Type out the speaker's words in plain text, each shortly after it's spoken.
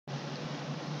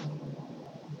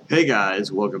Hey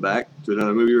guys, welcome back to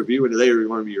another movie review, and today we're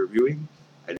going to be reviewing,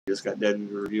 I just got done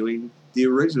reviewing the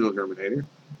original Terminator.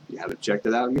 If you haven't checked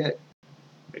it out yet,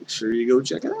 make sure you go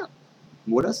check it out.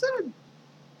 What I said.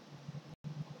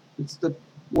 It's the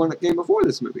one that came before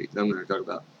this movie that I'm going to talk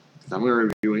about. I'm going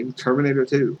to be reviewing Terminator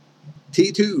 2.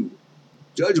 T2.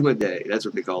 Judgment Day, that's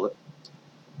what they call it.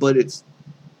 But it's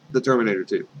the Terminator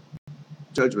 2.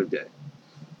 Judgment Day.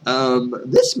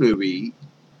 This movie,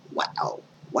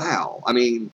 wow. I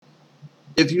mean,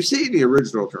 if you see the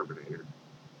original Terminator,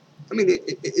 I mean,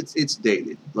 it's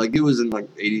dated. Like, it was in, like,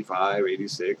 85,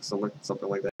 86, something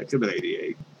like that. It could have been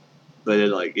 88. But,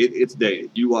 it's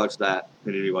dated. You watch that,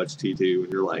 and then you watch T2,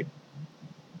 and you're like,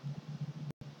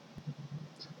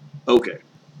 okay.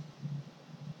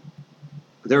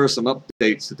 There are some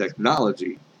updates to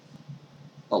technology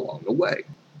along the way.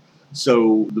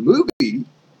 So, the movie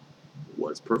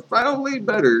was profoundly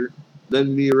better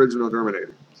than the original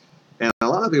Terminator. And a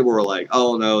lot of people were like,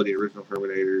 oh, no, the original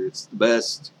Terminator, it's the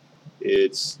best.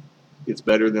 It's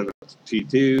better than the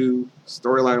T2,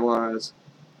 storyline-wise.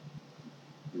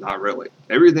 Not really.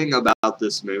 Everything about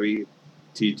this movie,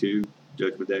 T2,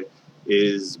 Judgment Day,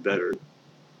 is better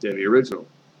than the original.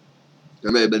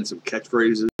 There may have been some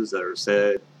catchphrases that are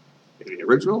said in the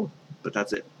original, but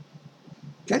that's it.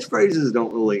 Catchphrases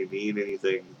don't really mean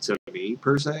anything to me,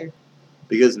 per se,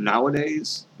 because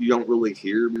nowadays, you don't really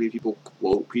hear many people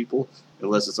quote people,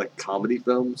 unless it's like comedy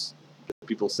films.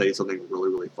 People say something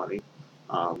really funny.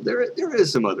 There is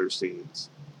some other scenes.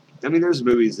 I mean, there's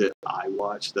movies that I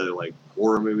watch that are like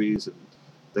horror movies and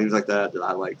things like that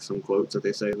I like some quotes that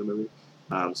they say in the movie.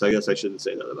 So I guess I shouldn't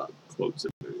say that about quotes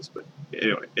in movies. But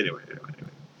anyway.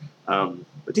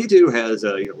 But T2 has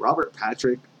Robert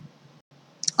Patrick.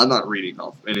 I'm not reading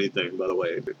off anything, by the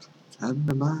way. But I'm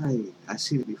the mind. I've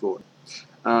seen it before.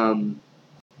 But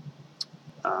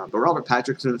Robert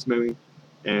Patrick's in this movie.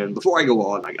 And before I go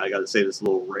on, I got to say this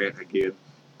little rant again.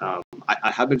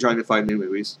 I have been trying to find new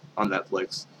movies on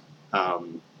Netflix,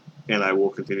 and I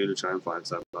will continue to try and find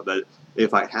some. But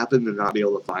if I happen to not be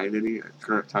able to find any at the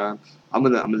current time, I'm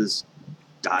gonna just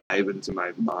dive into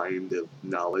my mind of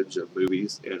knowledge of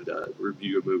movies and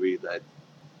review a movie that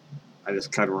I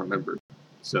just kind of remember.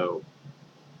 So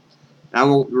I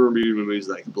won't review movies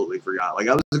that I completely forgot. Like,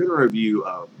 I was gonna review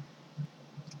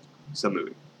some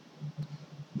movie,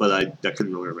 but I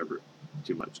couldn't really remember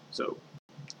too much. So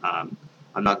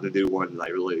I'm not going to do one that I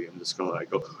really am just going to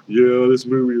go, yeah, this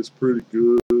movie is pretty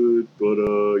good, but,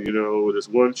 this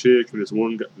one chick and this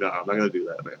one guy. No, I'm not going to do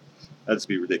that, man. That'd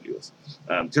be ridiculous.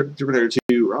 Terminator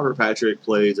 2, Robert Patrick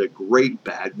plays a great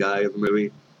bad guy in the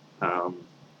movie.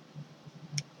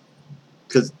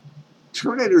 Because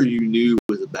Terminator, you knew,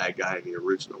 was a bad guy in the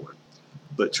original one.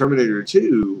 But Terminator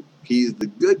 2, he's the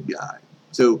good guy.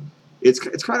 So it's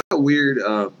kind of weird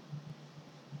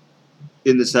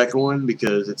in the second one,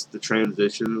 because it's the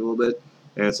transition a little bit,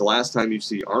 and it's the last time you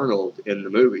see Arnold in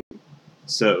the movie.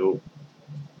 So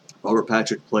Robert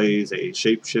Patrick plays a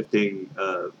shape-shifting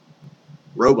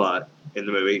robot in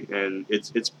the movie, and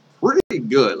it's pretty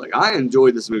good. Like, I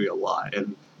enjoyed this movie a lot,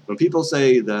 and when people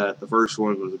say that the first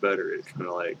one was better, it's kind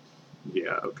of like,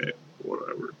 yeah, okay,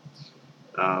 whatever.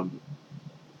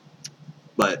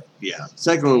 But yeah,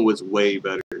 second one was way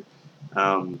better.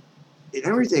 And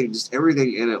everything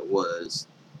in it was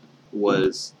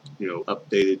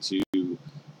updated to,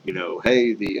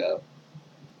 hey,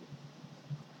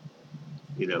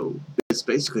 it's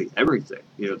basically everything.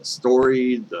 The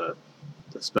story, the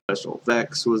special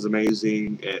effects was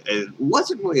amazing, and it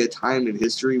wasn't really a time in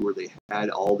history where they had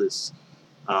all this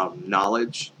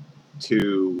knowledge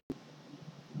to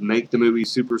make the movie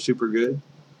super good.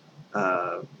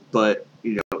 But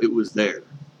it was there,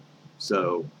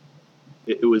 so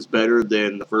it was better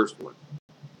than the first one.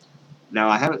 Now,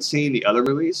 I haven't seen the other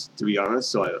movies, to be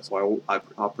honest, so I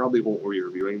probably won't be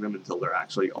reviewing them until they're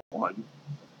actually on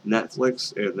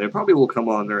Netflix, and they probably will come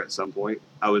on there at some point.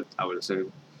 I would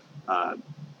assume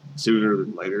sooner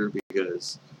than later,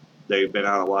 because they've been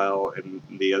out a while, and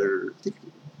the other,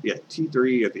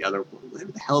 T3 and the other,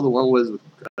 whatever the hell the one was with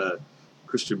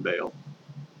Christian Bale.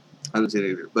 I haven't seen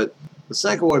it either, but the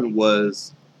second one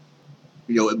was,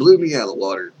 it blew me out of the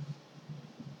water,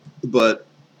 but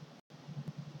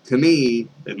to me,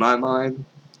 in my mind,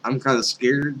 I'm kind of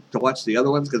scared to watch the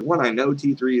other ones, because one, I know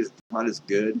T3 is not as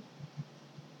good.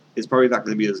 It's probably not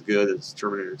going to be as good as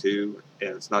Terminator 2,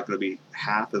 and it's not going to be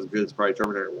half as good as probably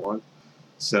Terminator 1.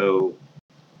 So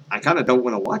I kind of don't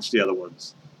want to watch the other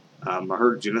ones. I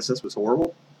heard Genesis was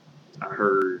horrible. I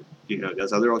heard,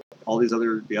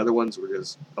 the other ones were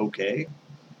just okay.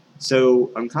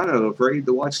 So I'm kind of afraid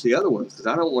to watch the other ones, because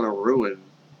I don't want to ruin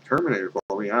Terminator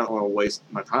for me. I don't want to waste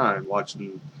my time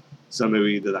watching some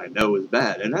movie that I know is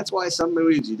bad. And that's why some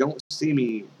movies you don't see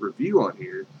me review on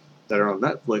here that are on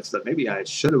Netflix that maybe I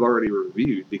should have already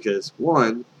reviewed because,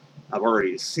 one, I've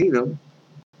already seen them.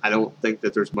 I don't think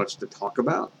that there's much to talk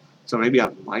about. So maybe I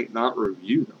might not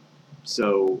review them.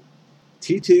 So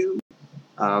T2,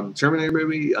 Terminator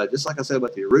movie, just like I said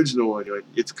about the original one,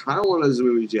 it's kind of one of those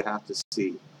movies you have to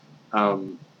see.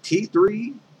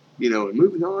 T3, and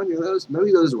moving on,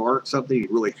 maybe those aren't something you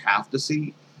really have to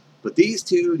see. But these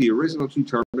two, the original two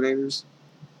Terminators,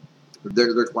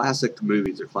 they're classic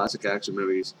movies. They're classic action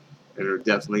movies, and they're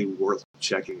definitely worth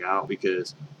checking out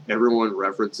because everyone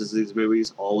references these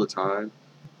movies all the time.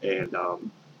 And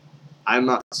I'm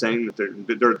not saying that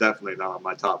they're definitely not on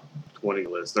my top 20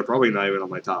 list. They're probably not even on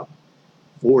my top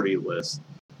 40 list.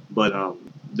 But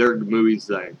they're movies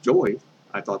that I enjoyed.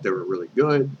 I thought they were really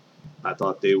good. I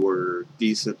thought they were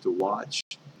decent to watch.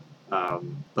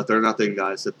 But they're nothing that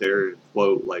I sit there and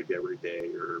quote like every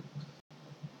day or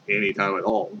anytime at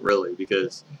all, really,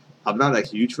 because I'm not a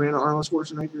huge fan of Arnold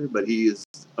Schwarzenegger, but he is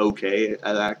okay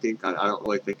at acting. I don't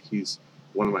really think he's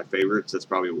one of my favorites. That's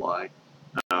probably why.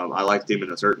 I liked him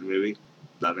in a certain movie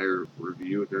that I may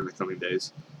review during the coming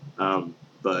days.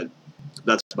 But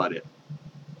that's about it.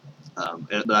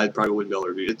 And I probably wouldn't be able to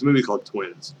review it. It's a movie called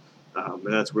Twins. And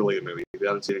that's really a movie. If you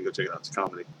haven't seen it, go check it out. It's a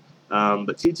comedy.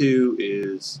 But T2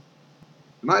 is,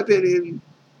 in my opinion,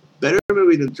 better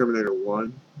movie than Terminator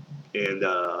 1. And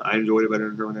I enjoyed it better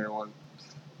than Terminator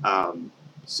 1.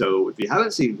 So if you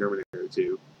haven't seen Terminator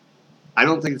 2, I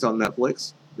don't think it's on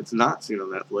Netflix. It's not seen on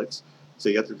Netflix. So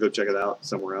you have to go check it out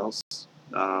somewhere else.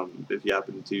 If you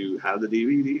happen to have the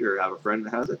DVD or have a friend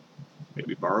that has it,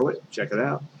 maybe borrow it, check it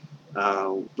out.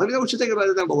 Let me know what you think about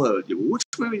it down below. Which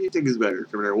movie do you think is better?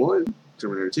 Terminator 1?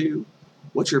 Terminator 2?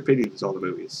 What's your opinions on the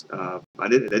movies? I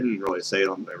didn't really say it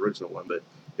on the original one, but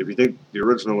if you think the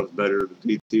original one's better than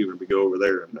T2, maybe go over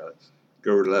there and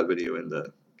go over to that video and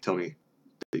tell me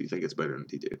that you think it's better than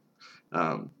T2.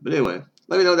 But anyway,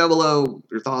 let me know down below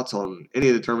your thoughts on any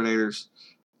of the Terminators.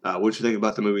 What you think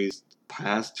about the movies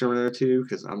past Terminator 2?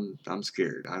 Because I'm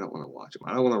scared. I don't want to watch them.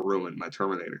 I don't want to ruin my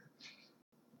Terminator.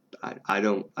 I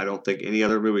don't think any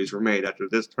other movies were made after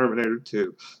this Terminator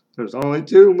 2. There's only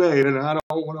 2 made, and I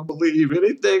don't want to believe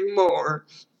anything more.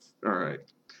 All right.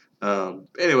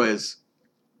 Anyways,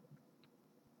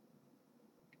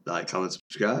 like, comment,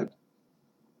 subscribe.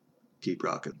 Keep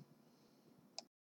rocking.